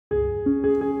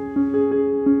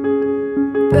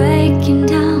breaking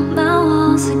down my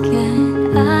walls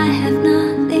again. I have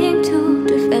nothing to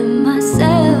defend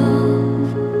myself,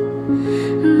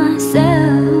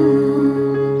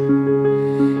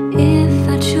 If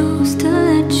I choose to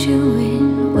let you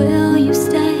in, will you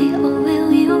stay or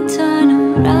will you turn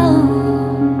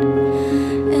around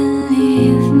and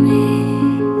leave me?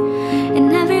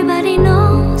 And everybody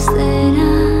knows that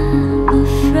I'm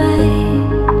afraid,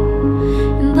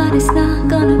 but it's not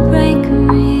gonna break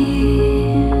me.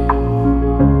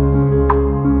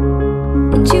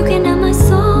 And you can have my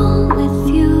soul with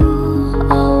you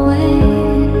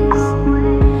always,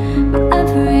 with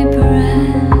every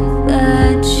breath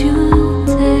that you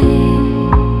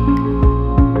take.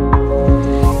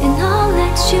 And I'll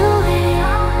let you in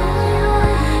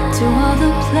to all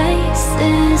the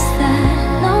places that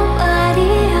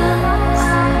nobody else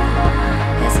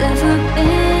has ever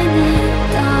been in.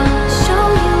 I'll show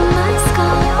you my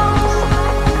scars.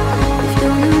 If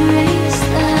you'll erase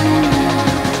them,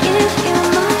 I'll give you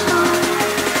my heart.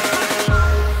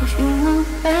 If you won't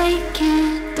break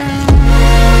it down.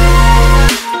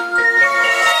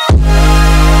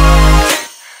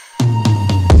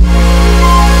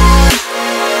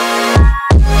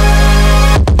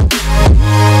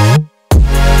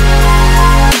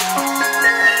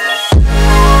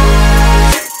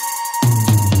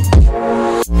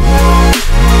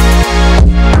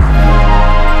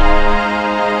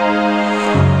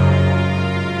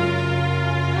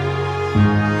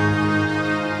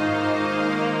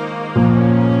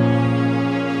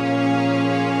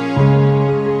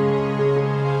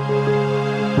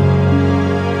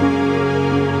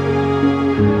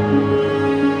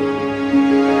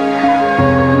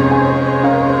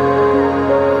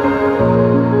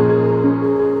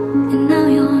 And now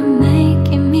you're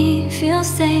making me feel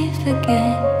safe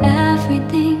again.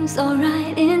 Everything's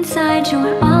alright inside your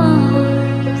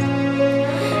arms,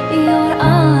 your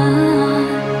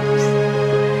arms.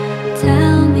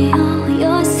 Tell me all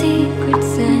your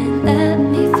secrets and let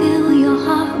me fill your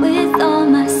heart with all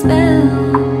my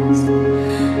spells.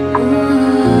 Ooh.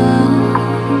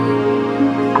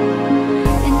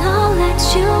 And I'll let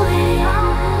you in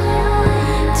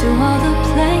to all the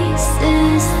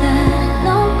places that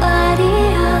nobody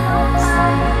else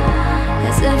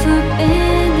has ever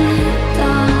been in.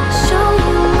 I'll show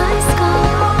you my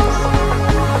scars.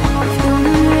 If you'll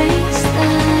erase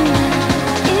them,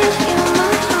 I'll give you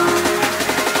my heart.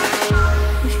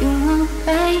 If you won't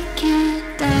break it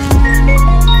down.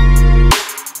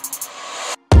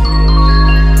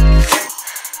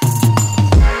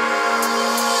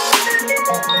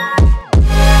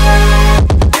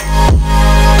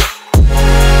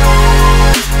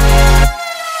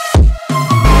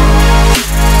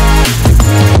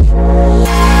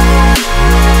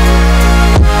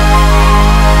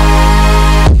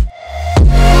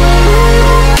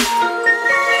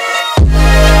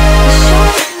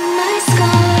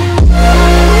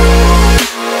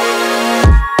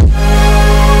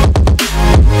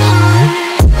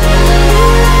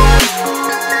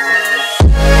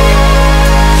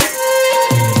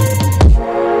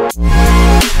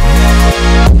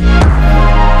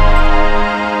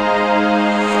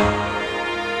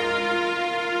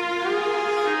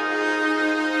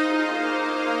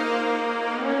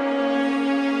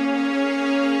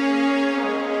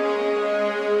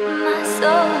 My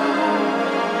soul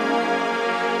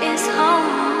is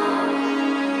home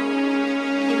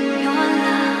in your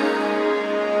love.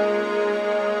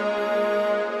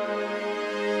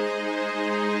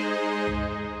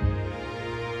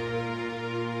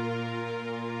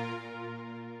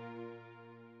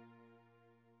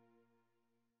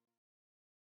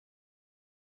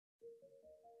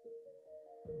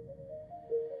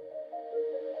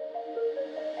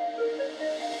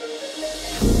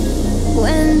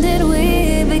 When did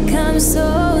we become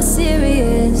so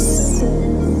serious?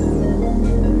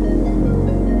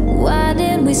 Why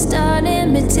did we start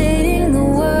imitating the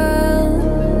world?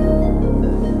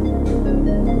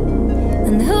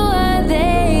 And who are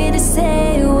they to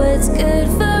say what's good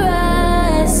for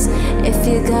us? If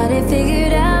you got it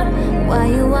figured out, why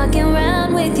you walking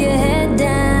around with your head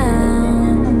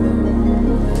down?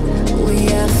 We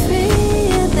are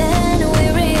freer than we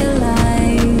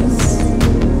realize.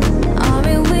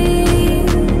 Aren't we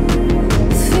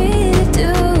free to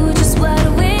do just what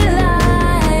we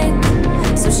like?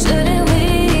 So shouldn't we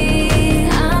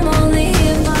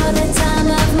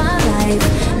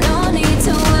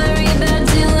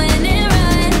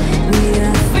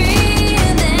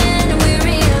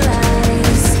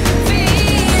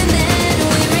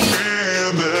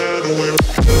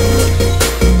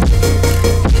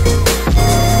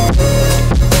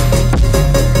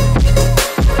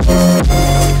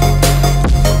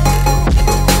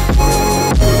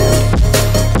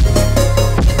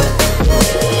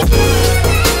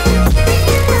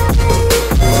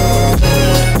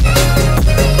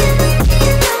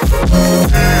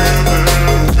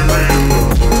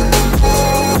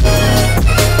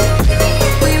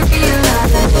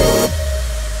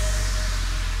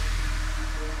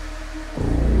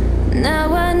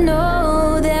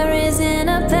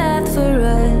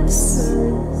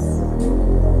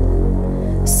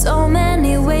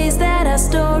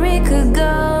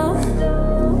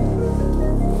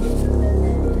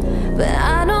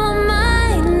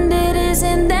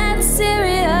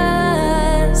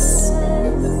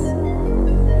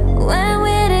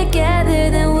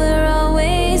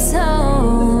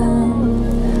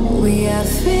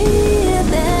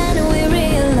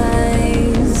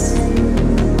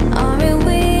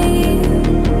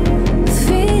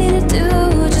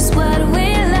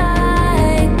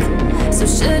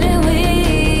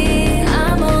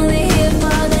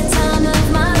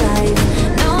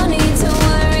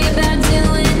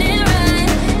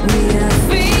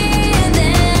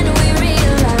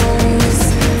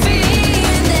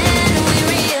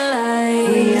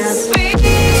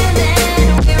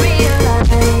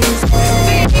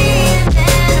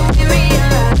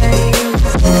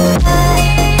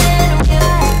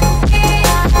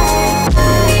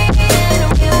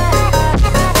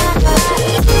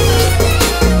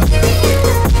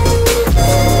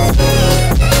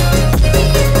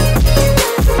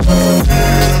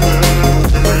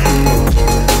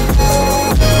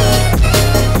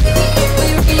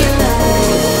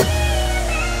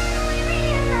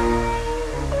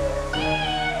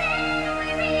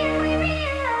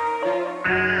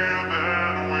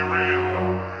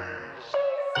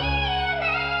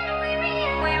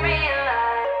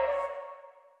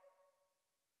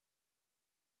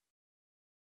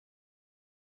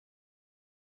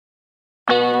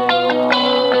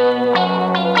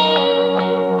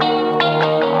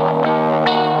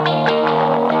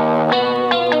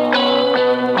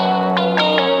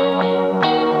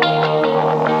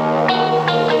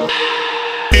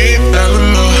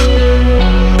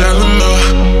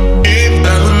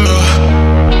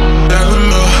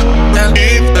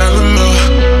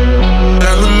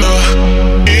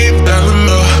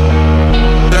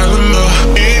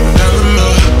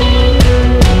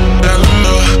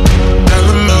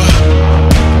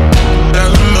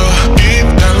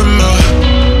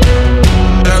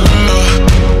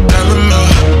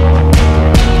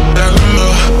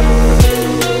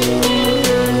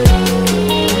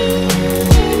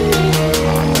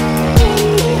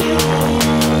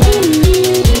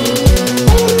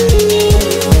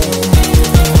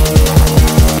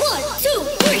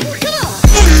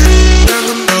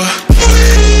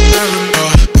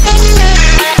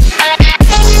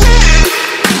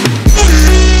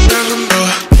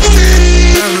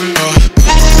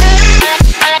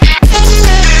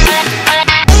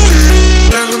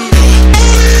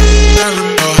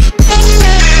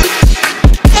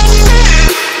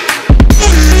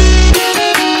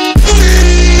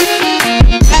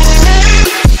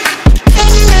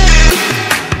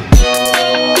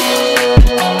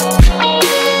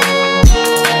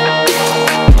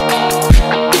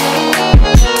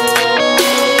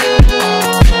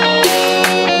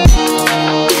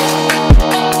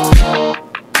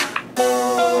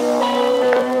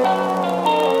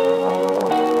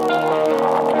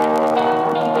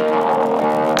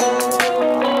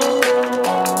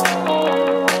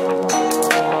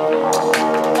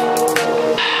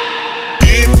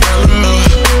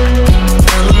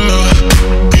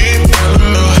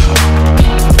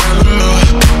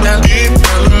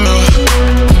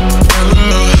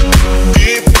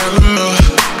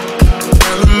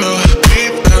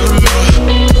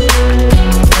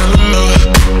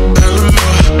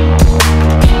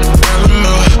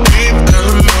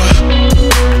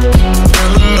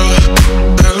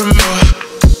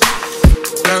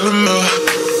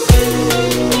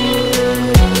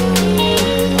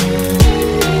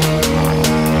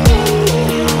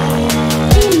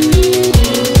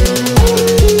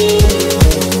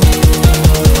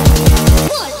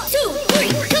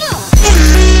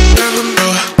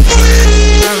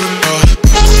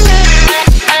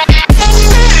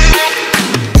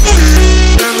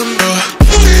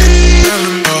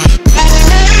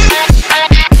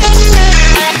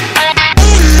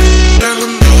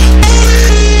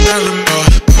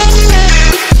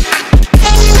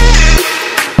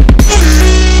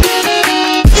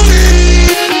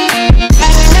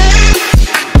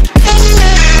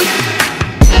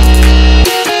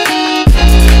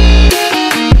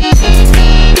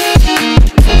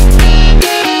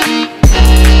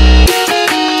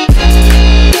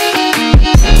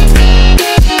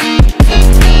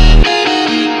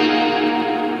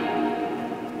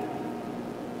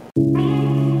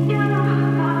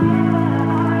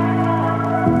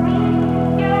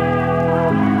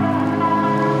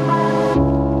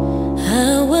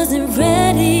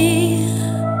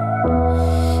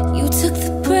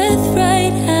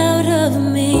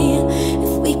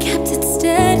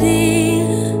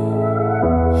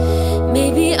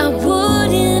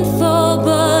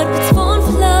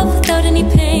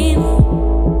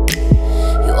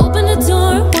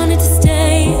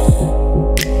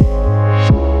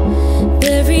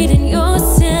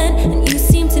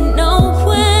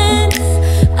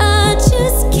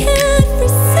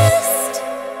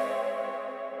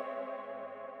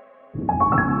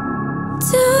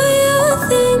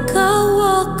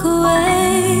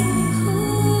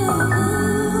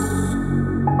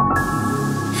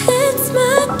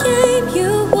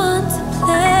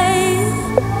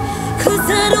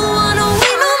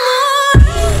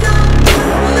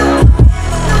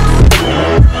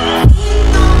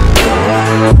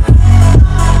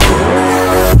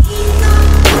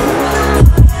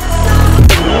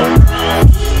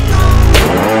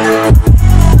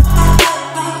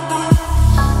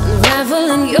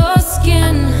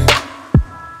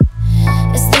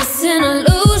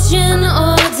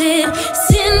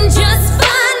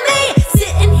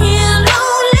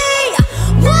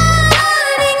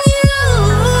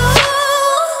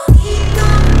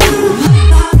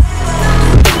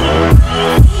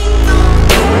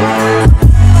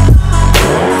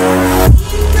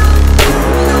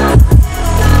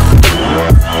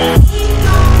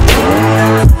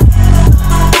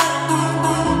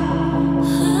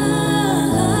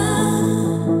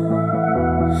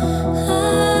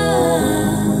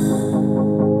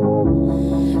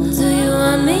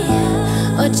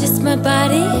just my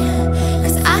body?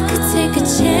 'Cause I could take a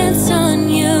chance on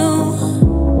you.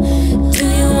 Do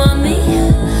you want me,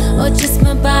 or just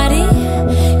my body?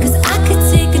 'Cause I could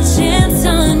take a chance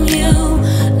on you.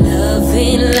 Love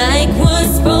ain't like we're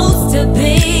supposed to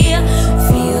be.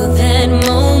 Feel that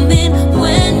moment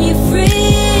when you're free.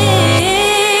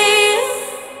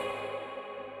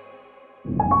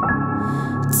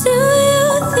 Do you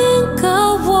think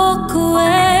I'll walk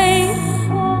away?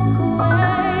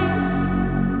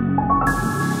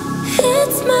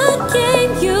 It's my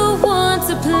game you want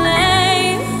to play.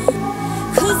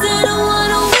 'Cause I don't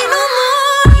wanna win no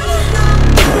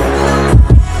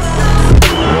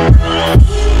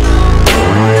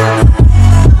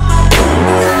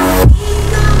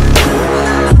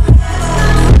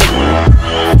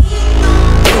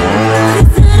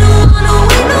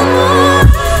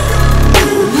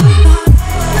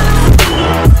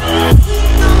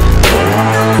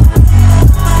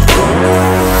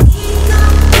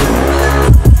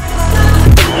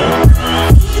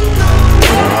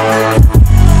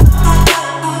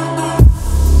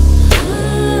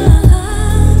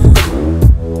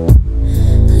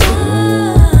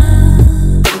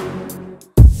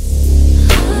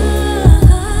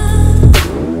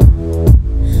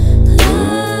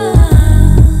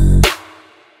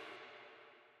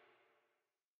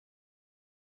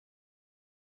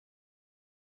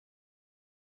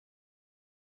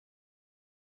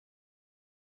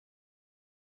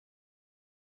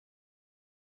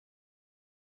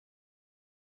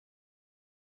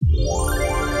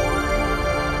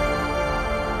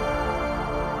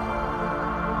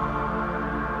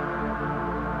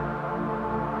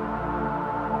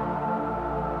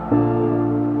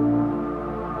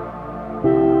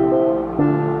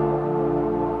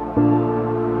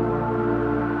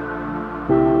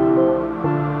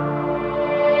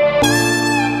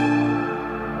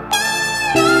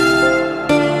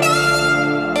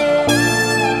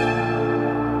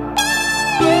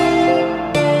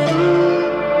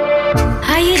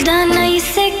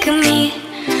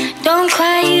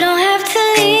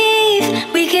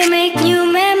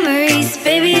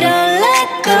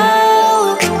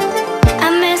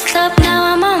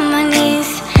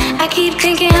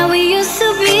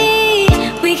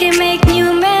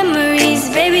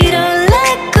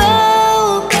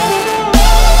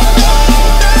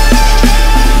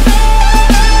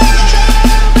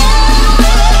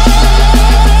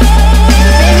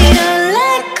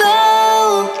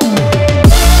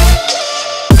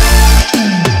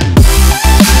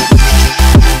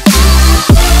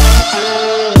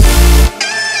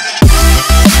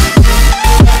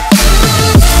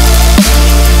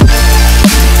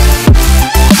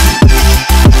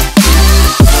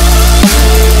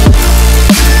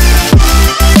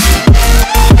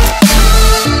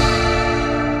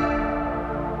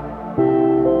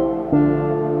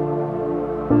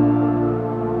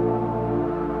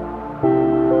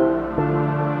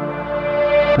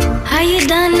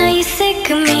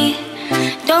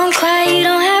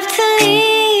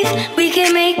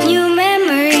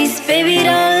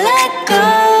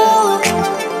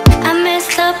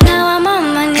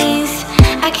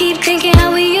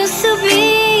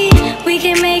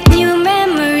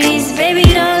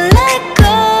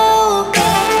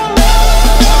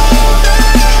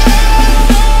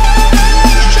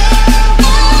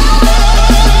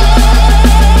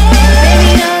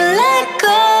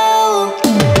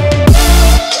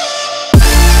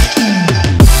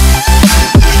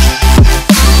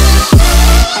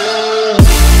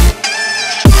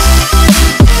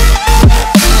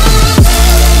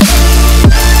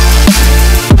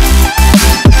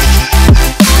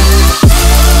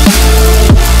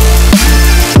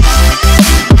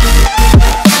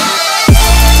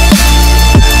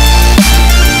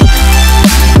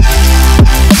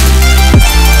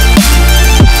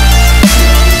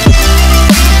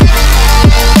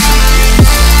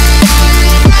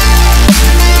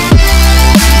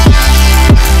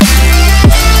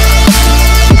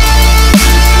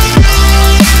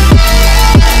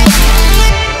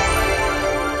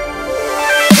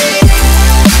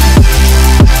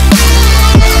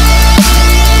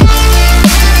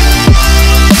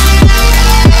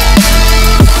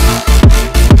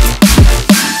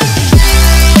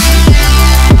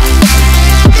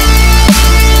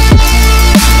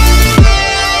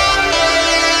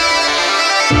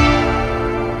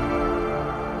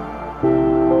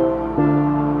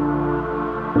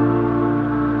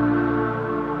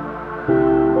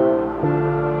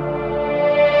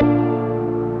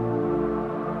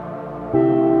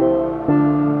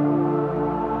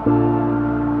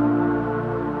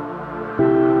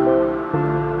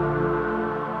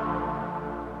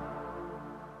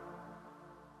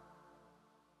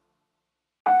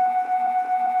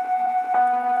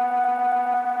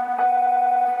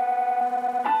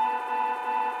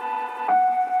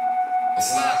I've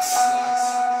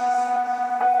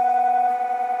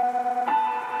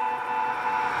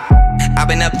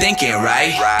been up thinking,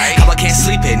 right? How I can't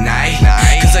sleep at night,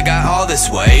 cause I got all this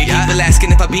weight. People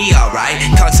asking if I be alright.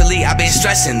 Constantly I've been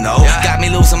stressing though, got me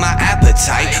losing my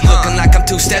appetite. Looking like I'm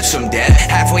 2 steps from death,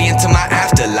 halfway into my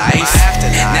afterlife.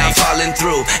 Now I'm falling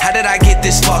through. How did I get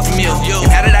this far from you? And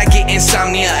how did I get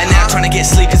insomnia? And now trying to get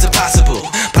sleep is impossible.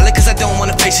 Probably cause I don't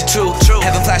wanna face the truth.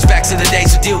 Having flashbacks to the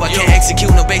days with you. I can't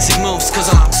execute no basic moves, cause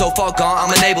I'm so far gone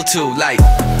I'm unable to. Like,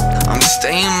 I'm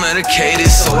staying medicated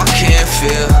so I can't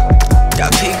feel.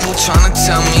 Got people tryna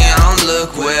tell me I don't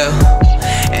look well,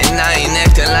 and I ain't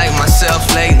acting like myself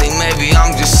lately. Maybe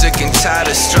I'm just sick and tired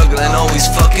of struggling, always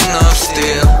fucking up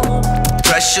still.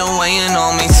 Pressure weighing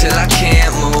on me till I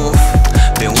can't move.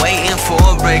 Been waiting for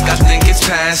a break, I think it's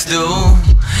past due.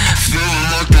 Feeling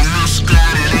like a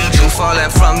misguided angel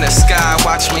falling from the sky.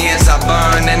 Watch me as I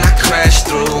burn and I crash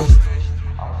through.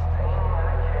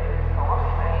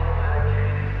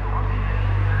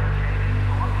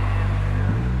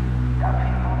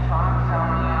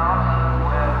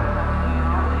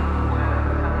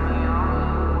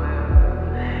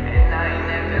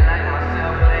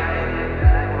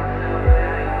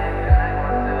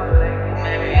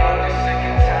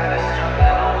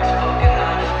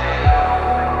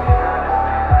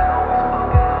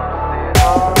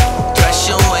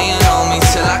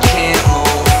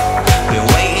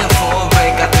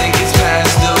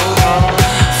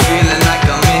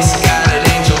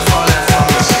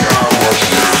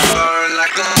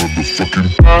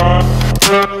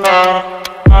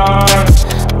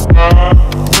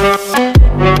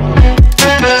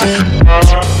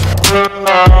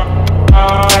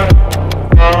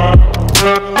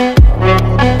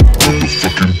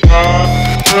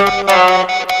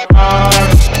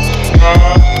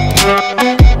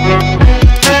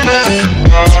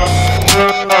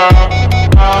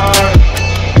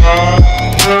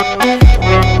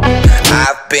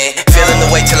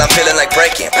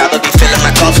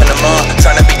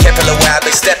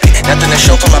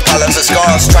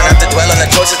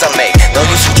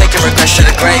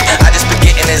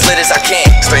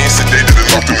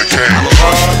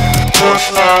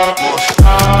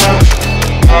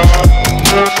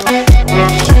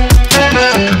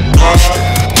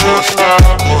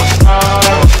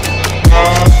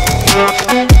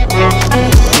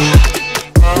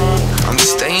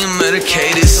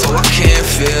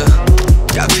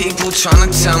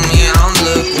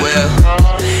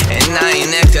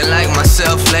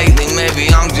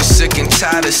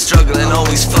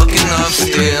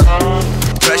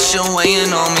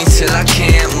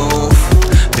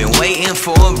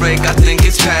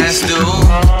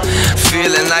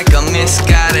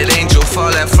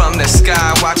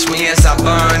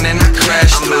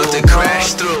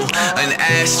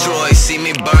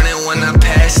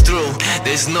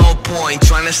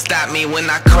 Stop me when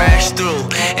I crash through,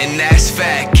 and that's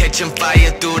fact. Catching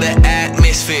fire through the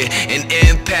atmosphere, an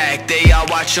impact. They all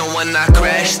watching when I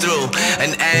crash through.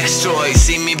 An asteroid,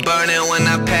 see me burning when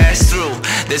I pass through.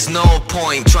 There's no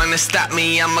point trying to stop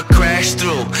me, I'ma crash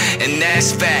through, and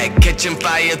that's fact. Catching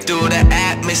fire through the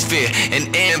atmosphere,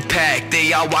 an impact.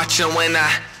 They all watching when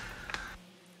I.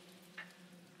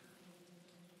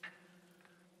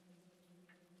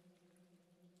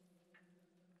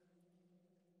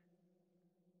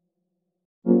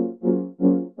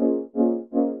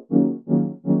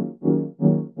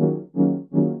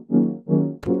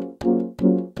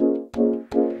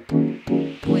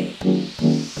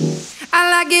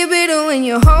 I get better when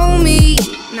you hold me.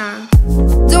 Nah,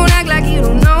 don't act like you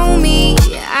don't know me.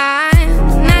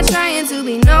 I'm not trying to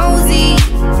be nosy,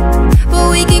 but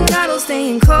we can cuddle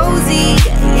staying cozy.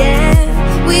 Yeah,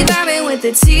 we vibing with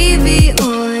the TV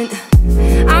on.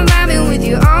 I'm vibing with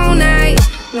you all night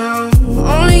long.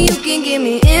 Only you can get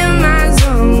me in my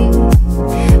zone,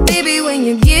 baby. When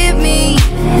you give me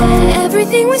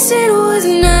everything we said was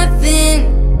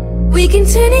nothing, we can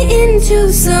turn it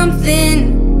into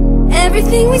something.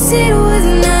 Everything we said was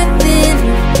nothing,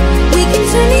 we can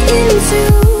turn it into,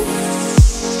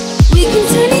 we can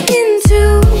turn it into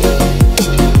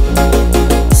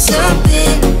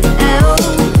something else.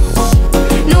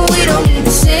 No, we don't need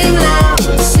to sing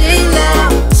loud, sing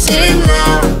loud, sing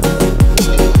loud.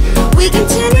 We can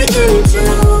turn it into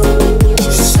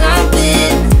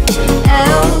something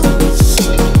else.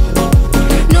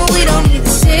 No, we don't need to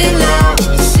sing loud,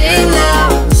 sing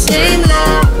loud, sing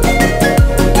loud.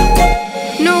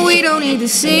 We don't need to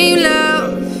sing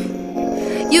love.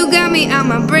 You got me out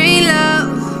my brain,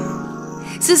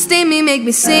 love. Sustain me, make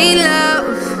me sing love.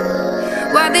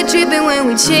 Why they tripping when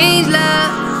we change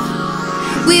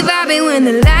love? We vibing when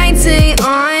the lights ain't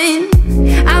on.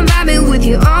 here with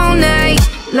you all night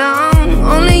long.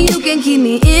 Only you can keep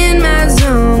me in my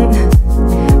zone.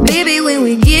 Baby, when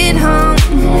we get home,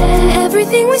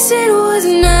 everything we said was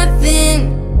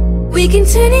nothing. We can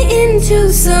turn it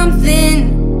into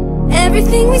something.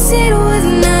 Everything we said was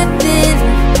nothing.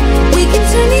 We can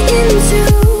turn it into.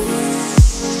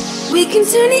 We can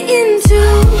turn it into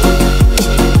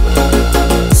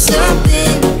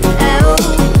something else.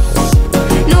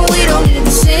 No, we don't need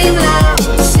to sing loud,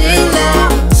 sing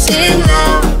loud, sing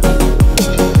loud.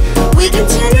 We can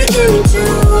turn it into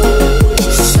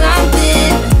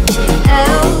something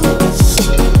else.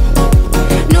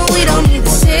 No, we don't need to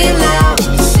sing loud,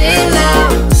 sing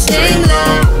loud, sing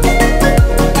loud.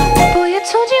 Boy, I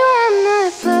told you I'm not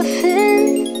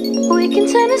bluffing. We can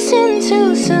turn this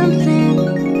into something.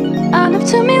 Our love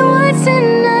to me wasn't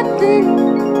nothing,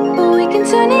 but we can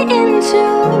turn it into.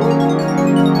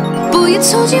 Boy, I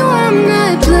told you I'm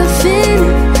not bluffing,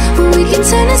 but we can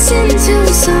turn this into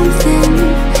something.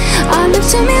 Our love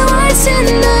to me wasn't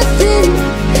nothing,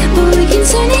 but we can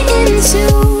turn it into.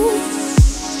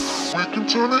 We can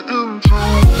turn it into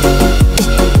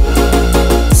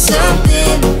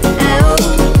something else.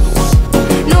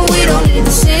 No, we don't need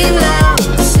to sing loud,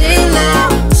 sing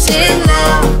loud, sing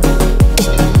loud.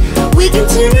 We can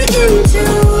turn it into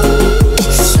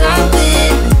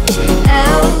something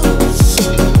else.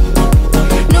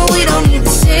 No, we don't need to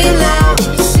sing loud,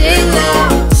 sing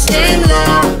loud, sing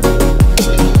loud.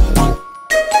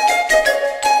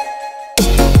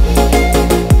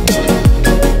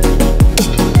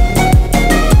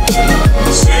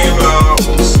 Sing loud,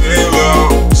 sing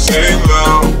loud, sing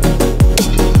loud.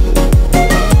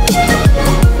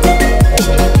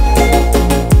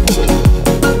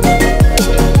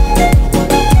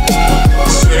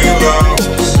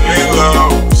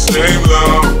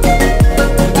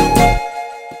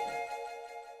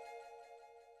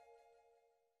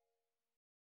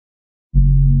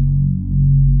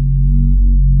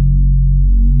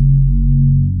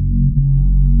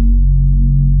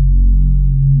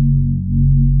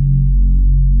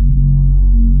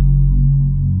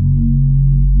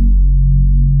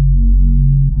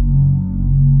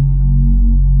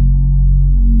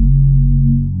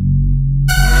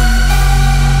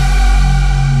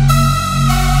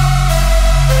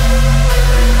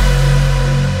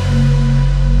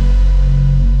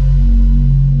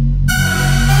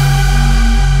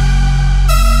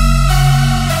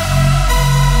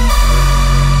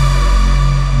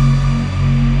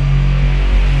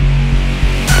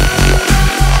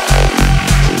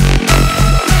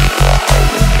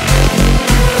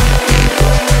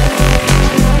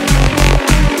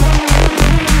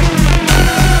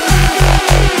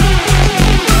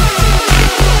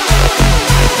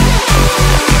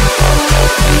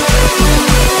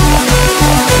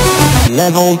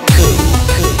 Level 2.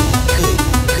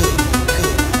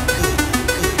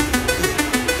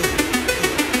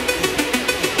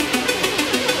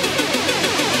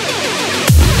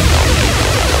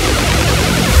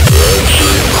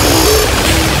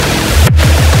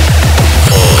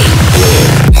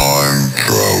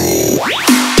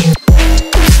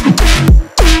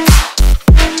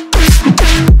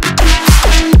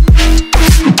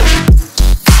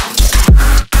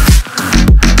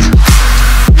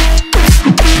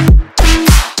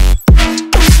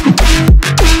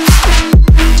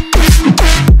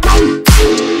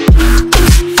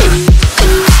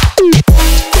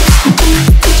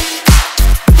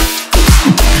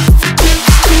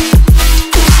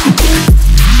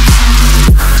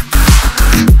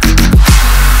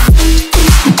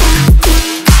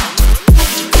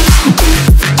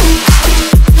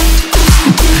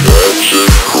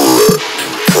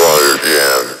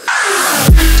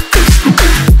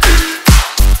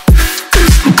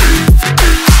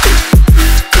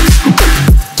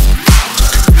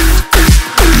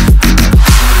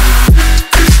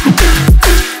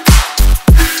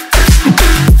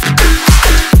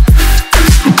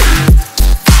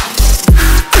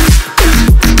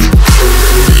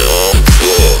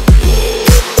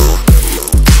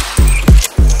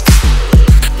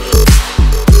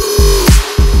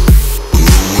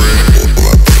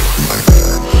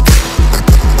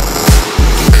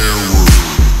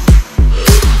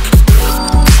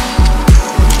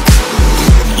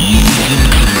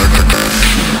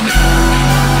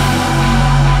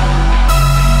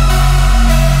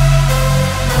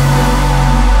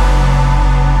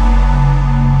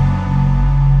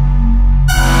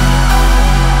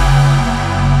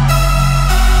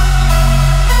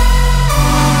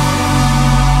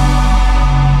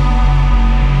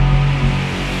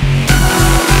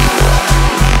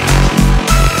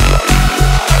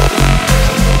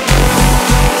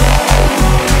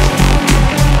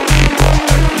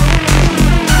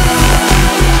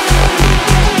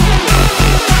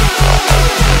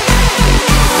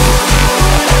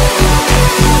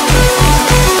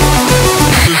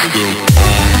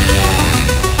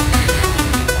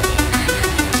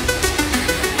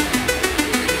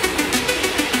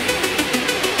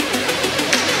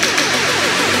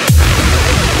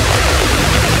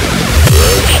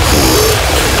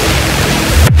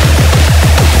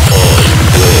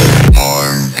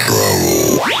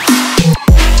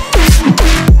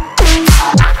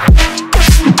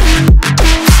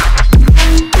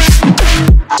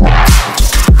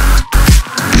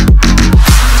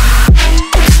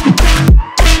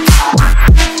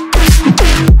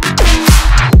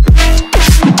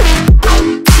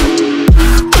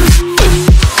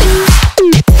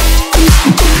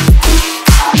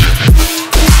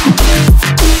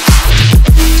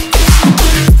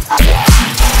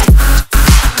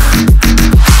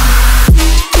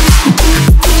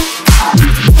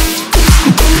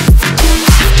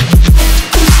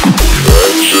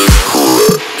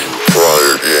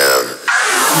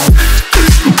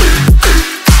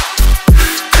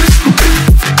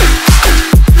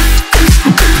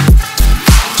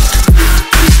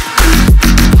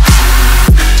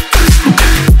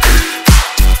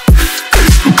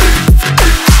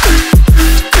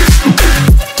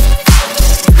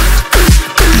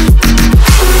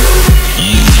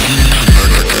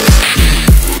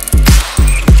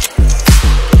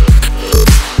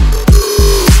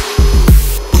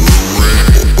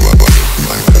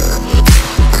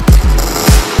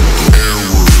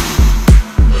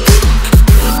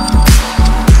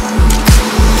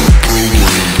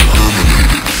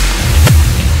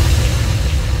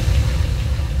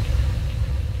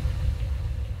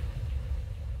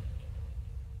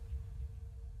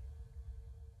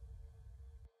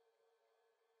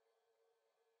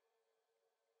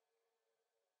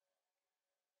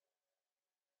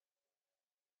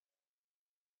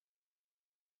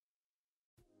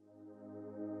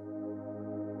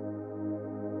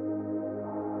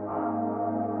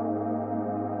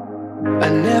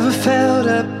 never felt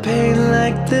a pain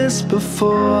like this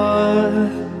before.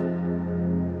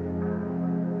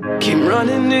 Came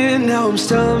running in, now I'm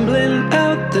stumbling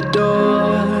out the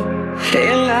door.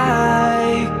 And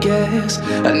I guess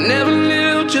I never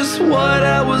knew just what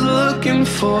I was looking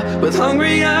for. With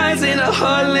hungry eyes and a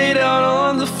heart laid out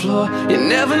on the floor. You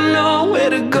never know where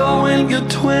to go when you're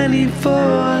 24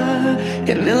 and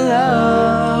in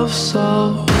love,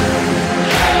 so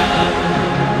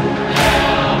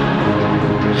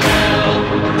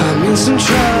I'm in some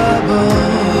trouble.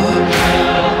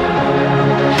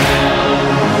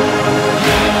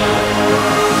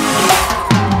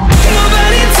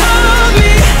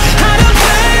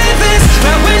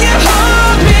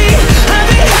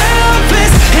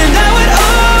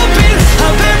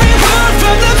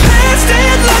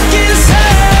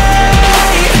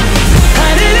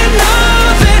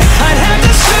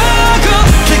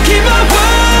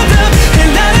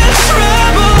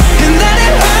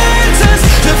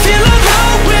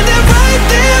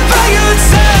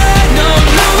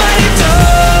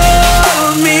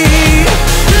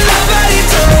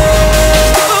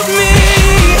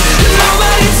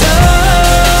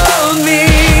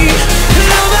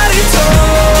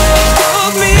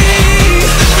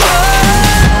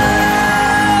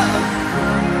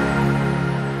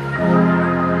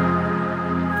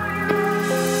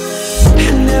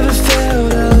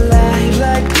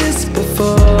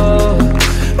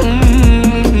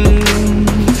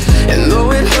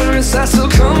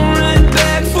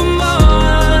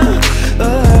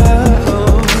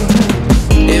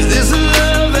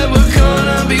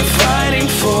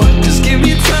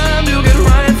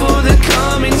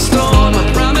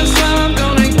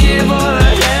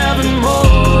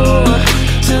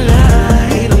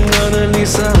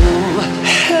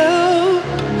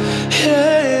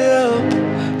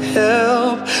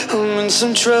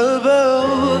 Some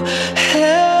trouble,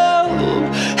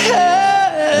 help, help.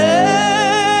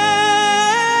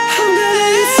 I'm gonna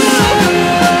need some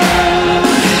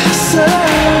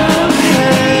help,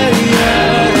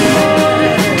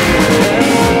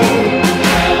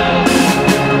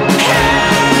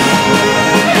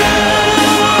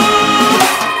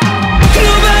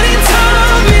 Nobody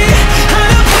told me how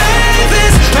to play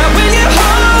this, but when you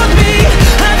hold me,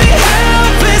 I'd be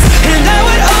helpless, and I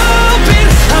would open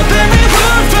up every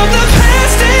from the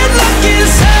past and look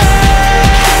inside.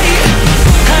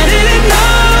 I didn't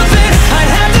know that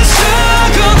I'd have to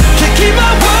struggle to keep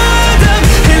my word up,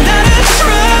 and that it's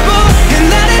trouble, and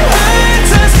that it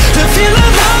hurts us to feel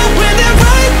alone when they're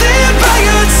right there by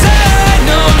your side.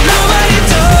 No, nobody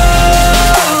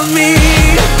told me.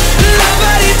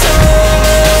 Nobody told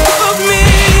me.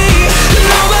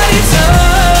 Nobody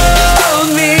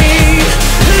told me.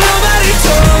 Nobody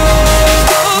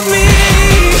told me.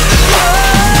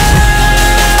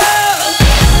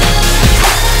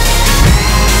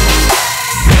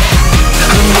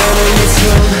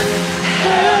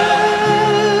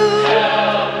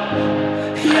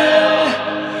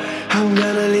 I'm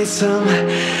gonna need some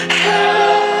help.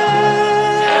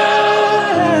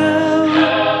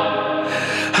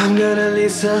 I'm gonna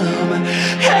need some help.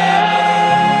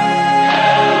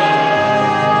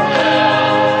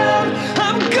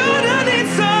 I'm gonna need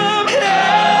some help.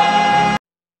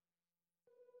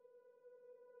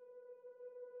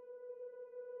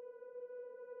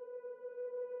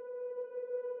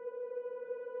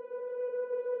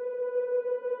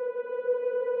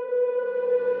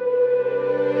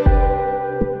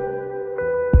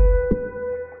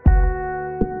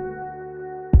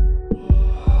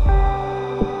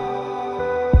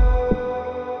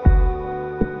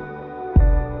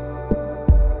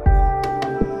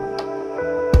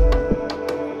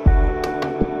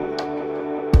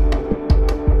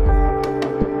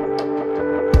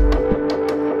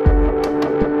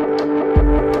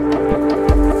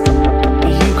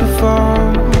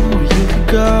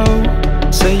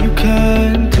 Say you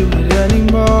can't do it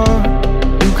anymore.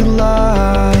 You could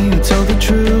lie and tell the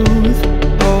truth,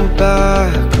 hold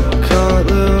back or cut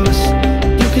loose.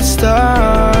 You could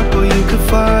stop or you could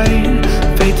fight,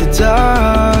 fade to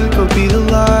dark or be the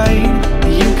light.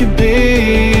 You could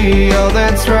be all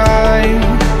that's right.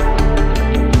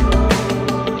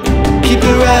 Keep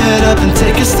your head up and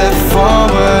take a step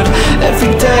forward.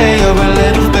 Every day you're a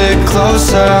little bit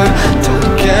closer.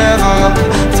 Don't give up,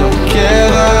 don't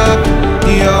give up.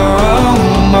 You're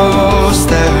almost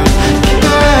there. Keep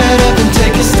your head up and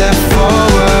take a step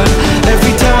forward.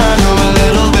 Every time you're a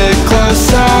little bit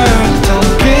closer.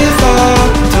 Don't give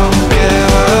up, don't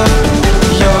give up.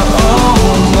 You're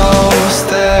almost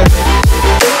there.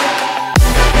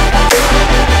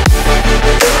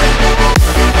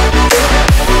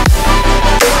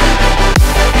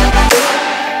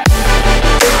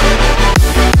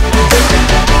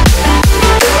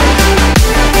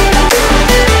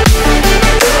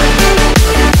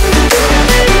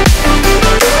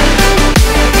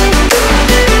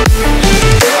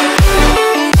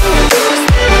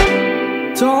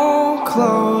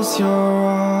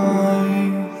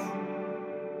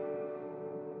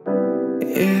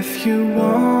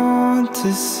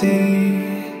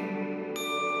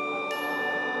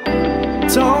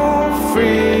 Don't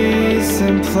freeze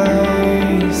in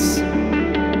place.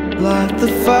 Light the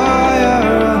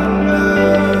fire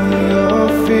under your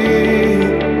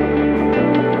feet.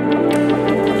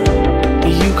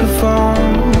 You could fall,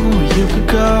 you could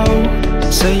go.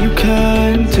 Say you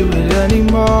can't do it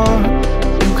anymore.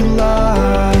 You could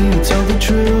lie, tell the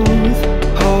truth.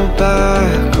 Hold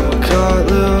back or cut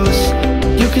loose.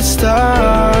 You could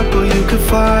stop or you could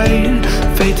fight.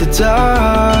 Fade to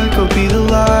dark or be the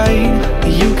light.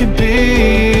 You could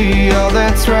be all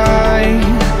that's right.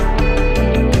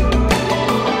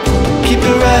 Keep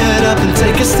your head up and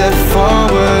take a step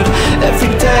forward.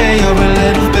 Every day you're a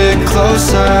little bit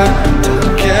closer.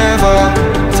 Don't give up,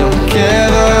 don't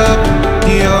give up.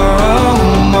 You're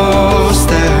almost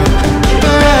there. Keep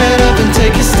your head up and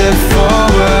take a step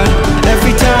forward.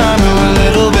 Every time you're a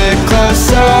little bit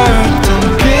closer.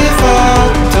 Don't give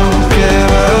up, don't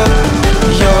give up.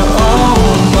 You're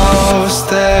almost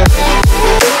there.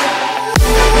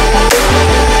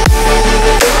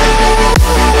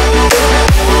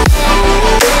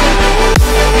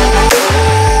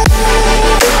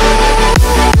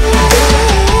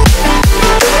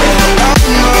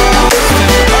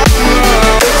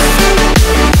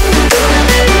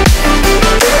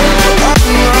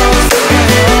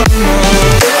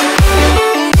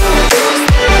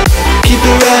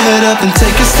 Up and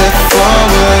take a step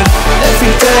forward.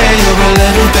 Every day you're a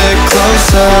little bit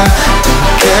closer. Don't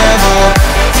give up,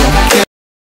 don't give up.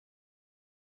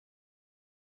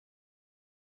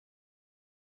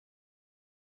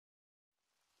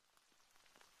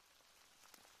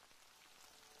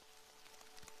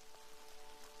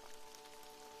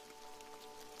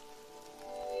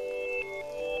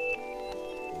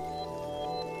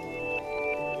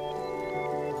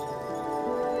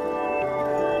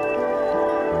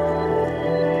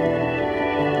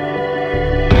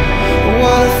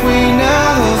 What if we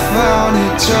never found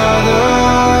each other?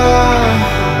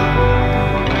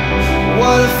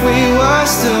 What if we were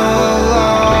still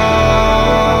alone?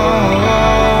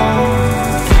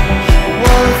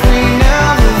 What if we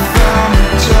never found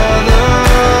each other?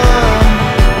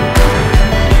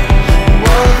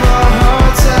 What if our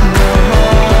hearts had no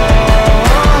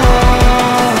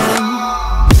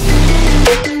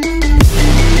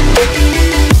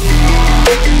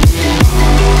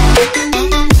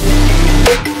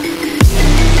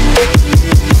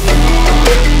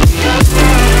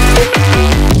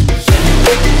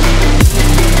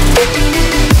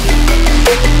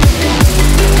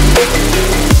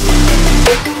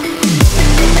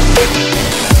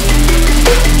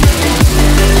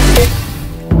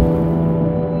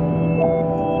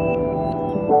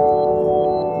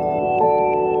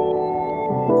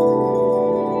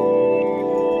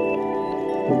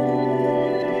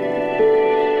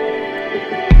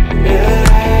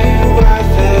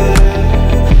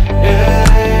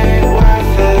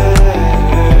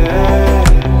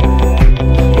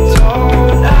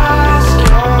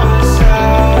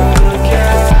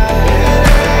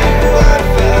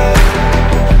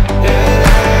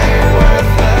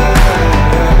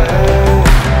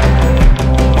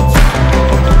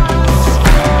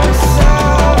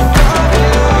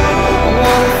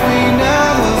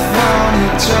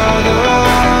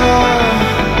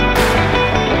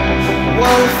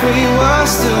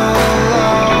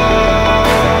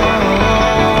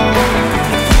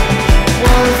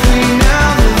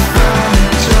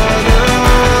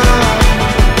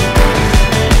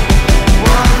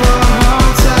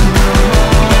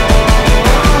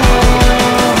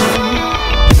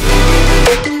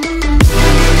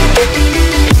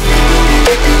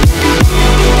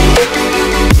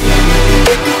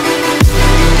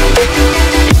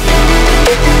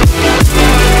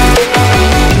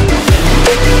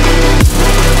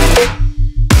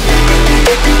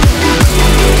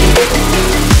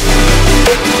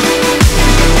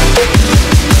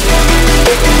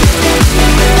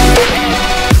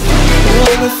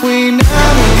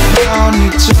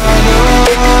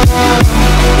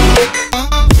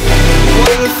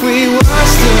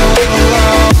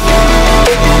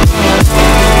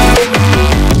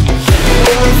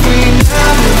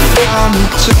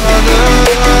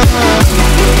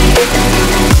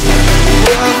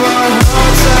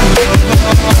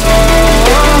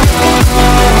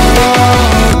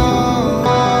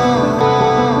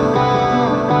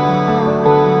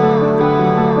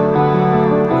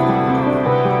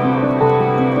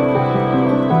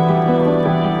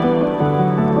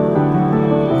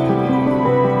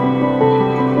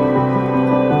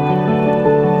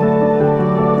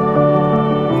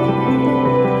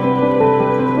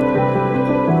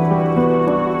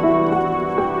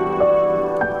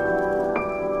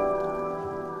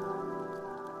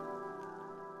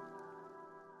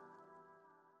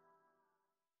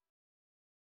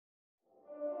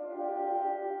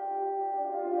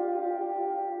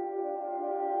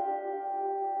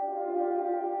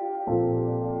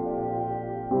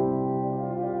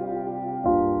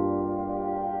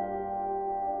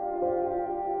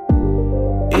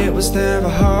was never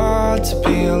hard to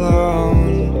be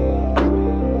alone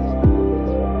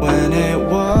when it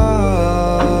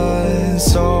was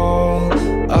all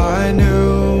I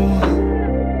knew.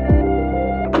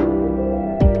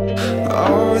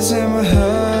 Always in my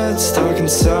head, stuck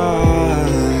inside.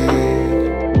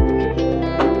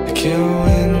 I can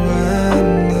win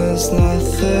when there's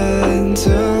nothing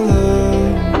to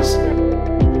lose.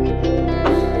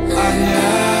 I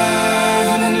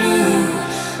never knew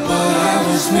what I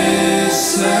was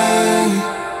missing.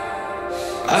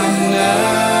 I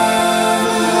never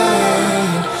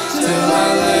heard till I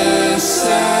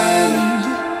listened.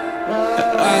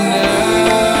 I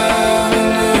never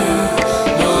knew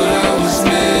what I was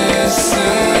missing.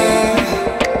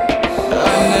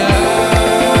 I never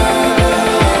heard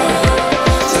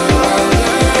till I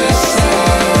listened.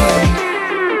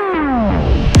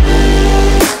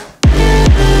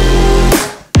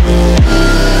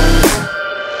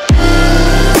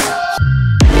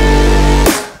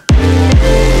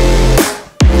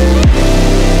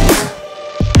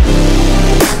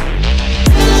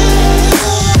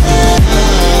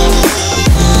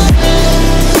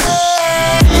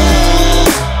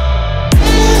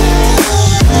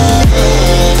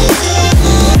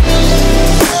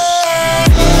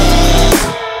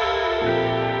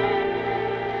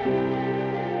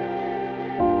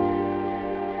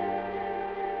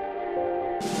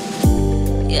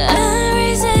 Yeah, I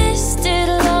resisted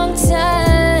a long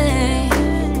time,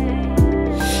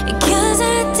 'cause I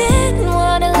didn't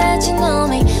wanna let you know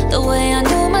me the way I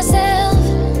knew myself.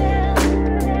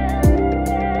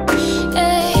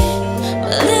 Hey,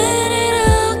 but then it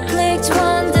all clicked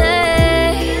one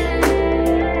day.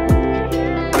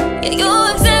 Yeah, you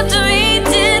accepted me,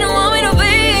 didn't want me to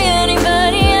be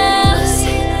anybody else.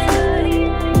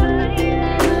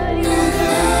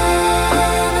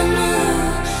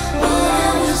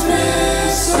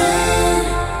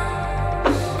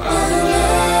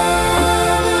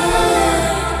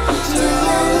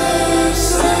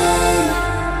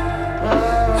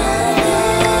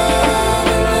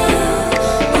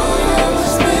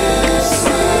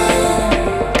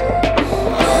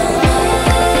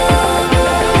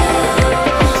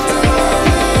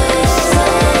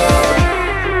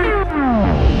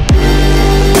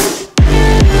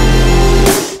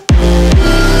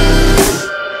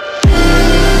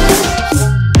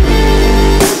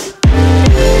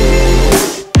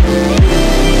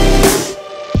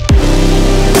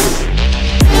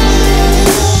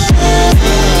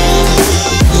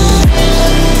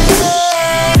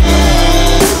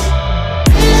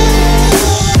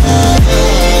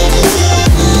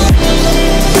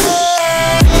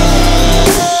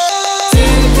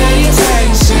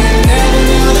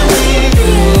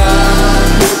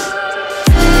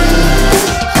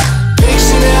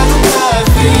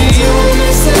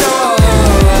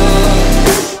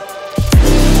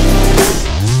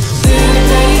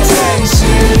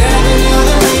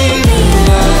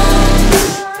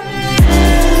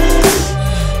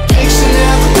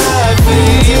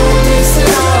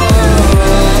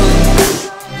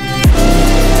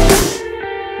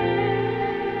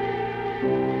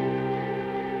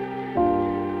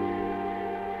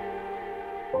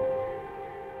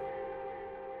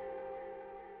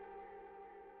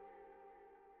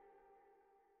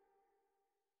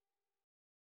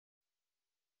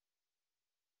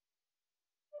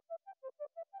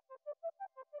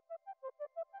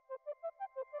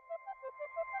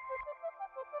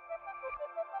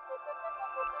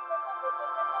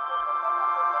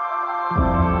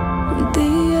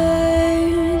 The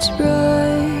age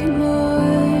bright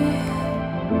more,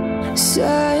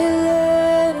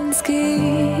 silence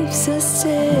keeps us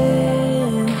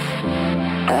still.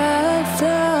 I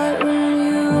thought when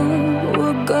you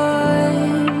were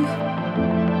gone,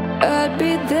 I'd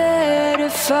be there to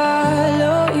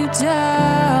follow you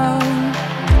down.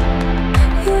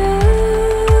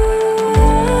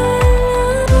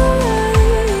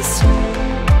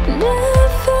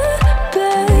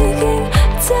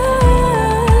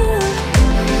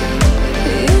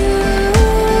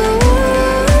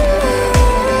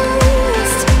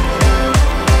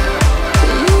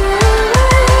 You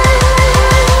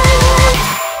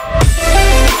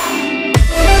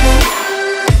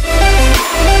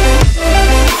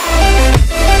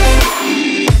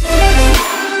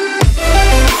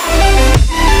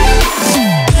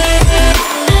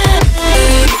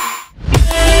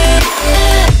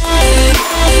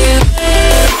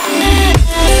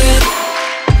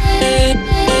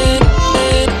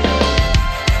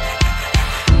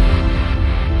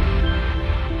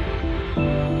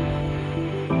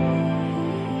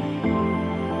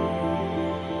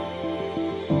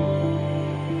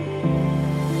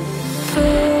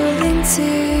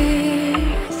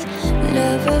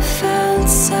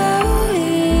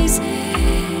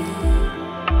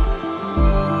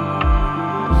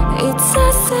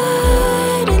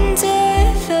sudden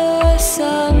death or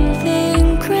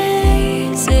something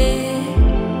crazy.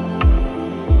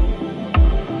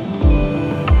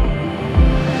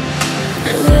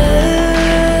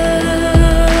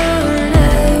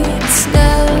 Let's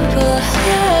never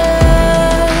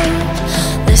have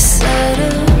the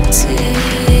subtlety.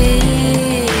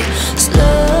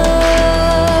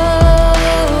 Slowly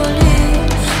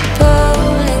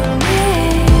pulling me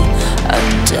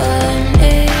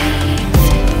underneath.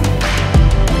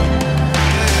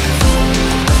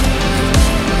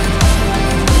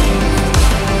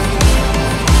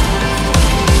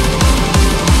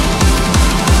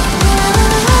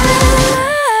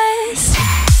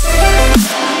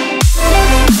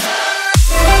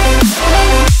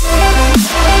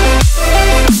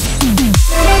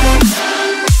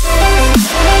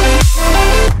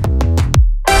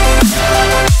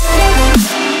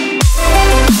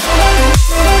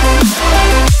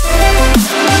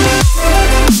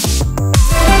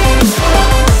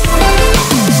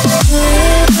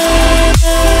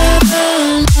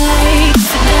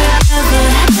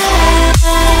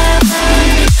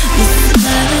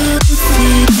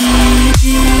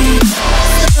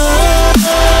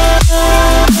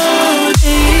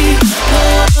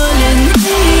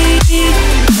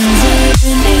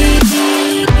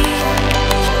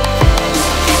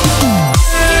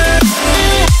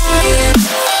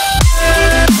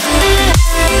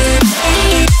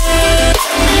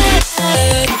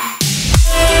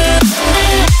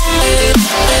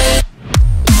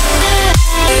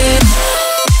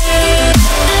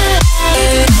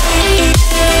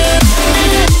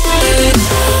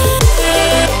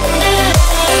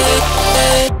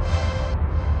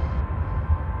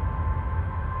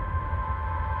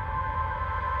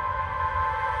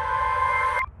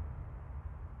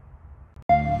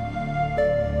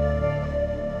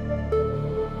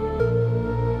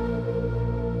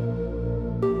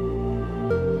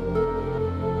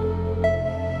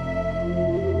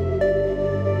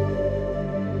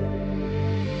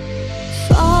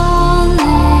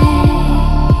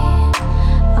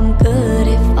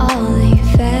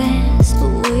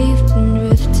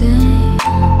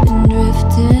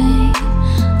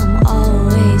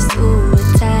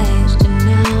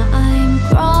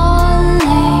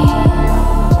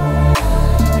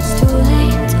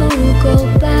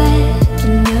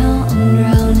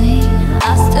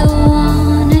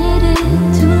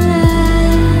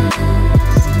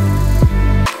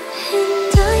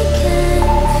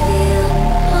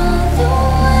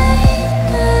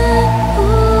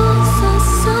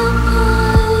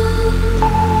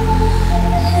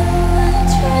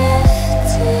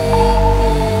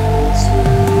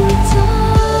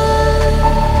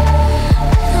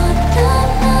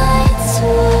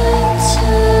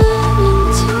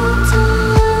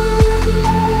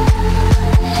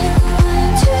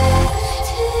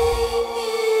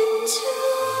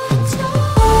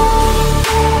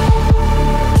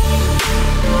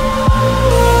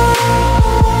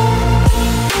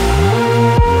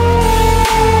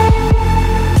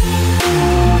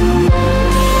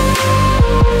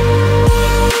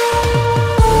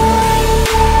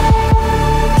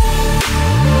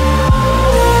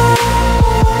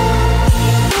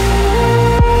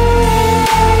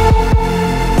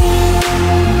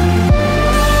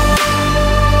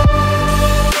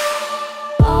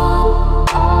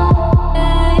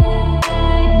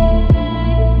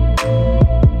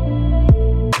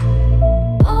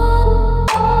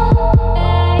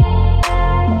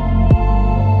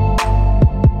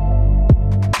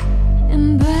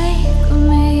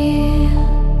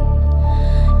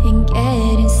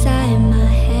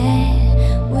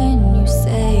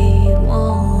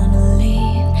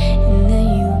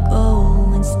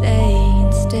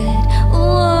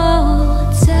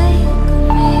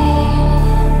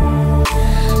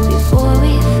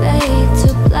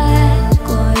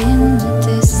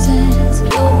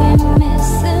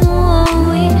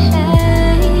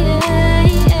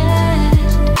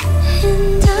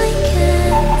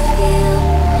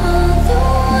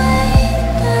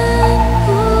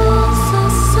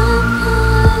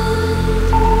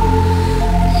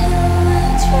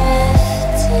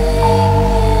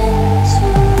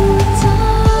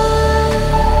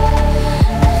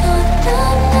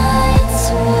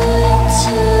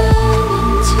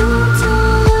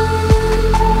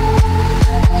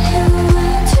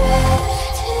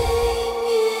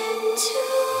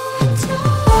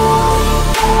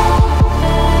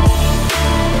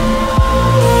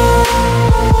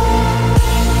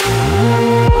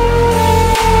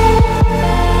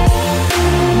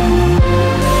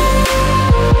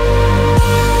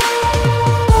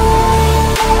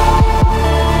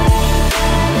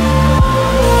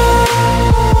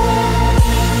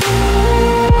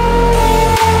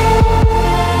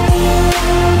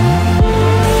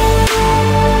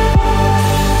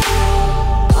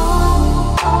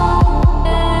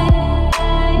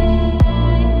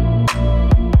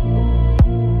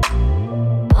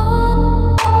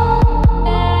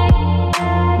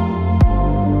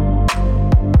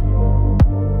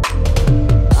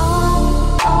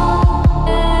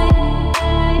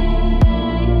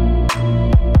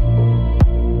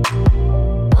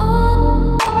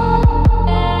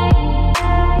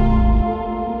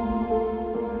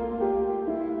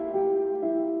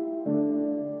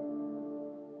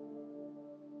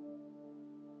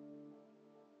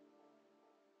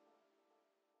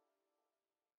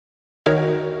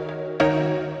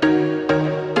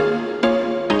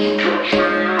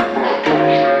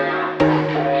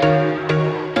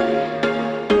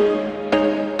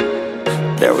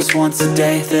 There was once a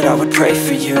day that I would pray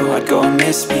for you. I'd go and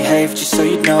misbehave just so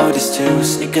you'd notice too.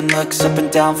 Sneaking looks up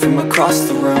and down from across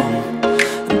the room.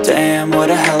 And damn, what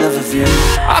a hell of a view.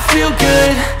 I feel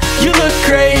good, you look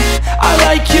great, I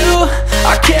like you,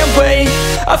 I can't wait.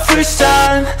 A first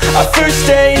time, a first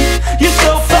date. You're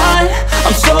so fine,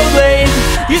 I'm so late.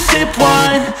 You sip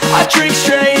wine, I drink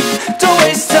straight. Don't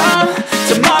waste time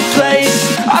to my place.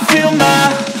 I feel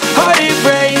my heart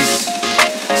erase.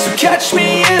 So catch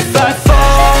me if I fall.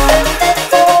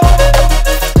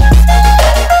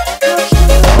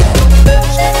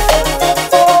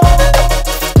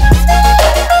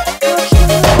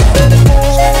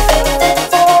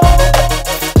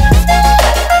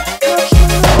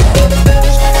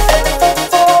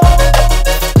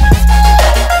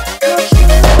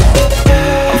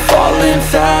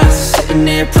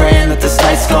 Praying that this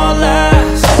night's gonna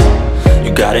last.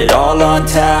 You got it all on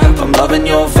tap, I'm loving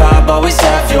your vibe, always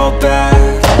have your back.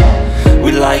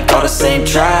 We like all the same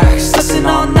tracks, listen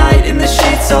all night in the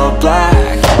sheets all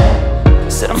black.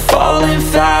 Said I'm falling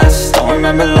fast, don't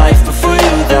remember life before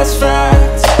you, that's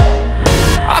fact.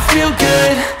 I feel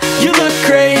good, you look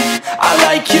great, I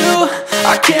like you,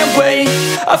 I can't wait.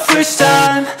 A first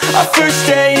time, a first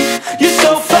date. You're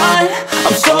so fine,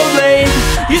 I'm so late.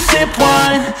 You sip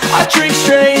wine, I drink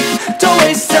straight. Don't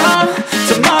waste time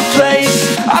to my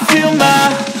place. I feel my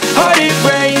heart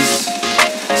erase.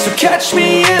 So catch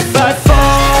me if I fall.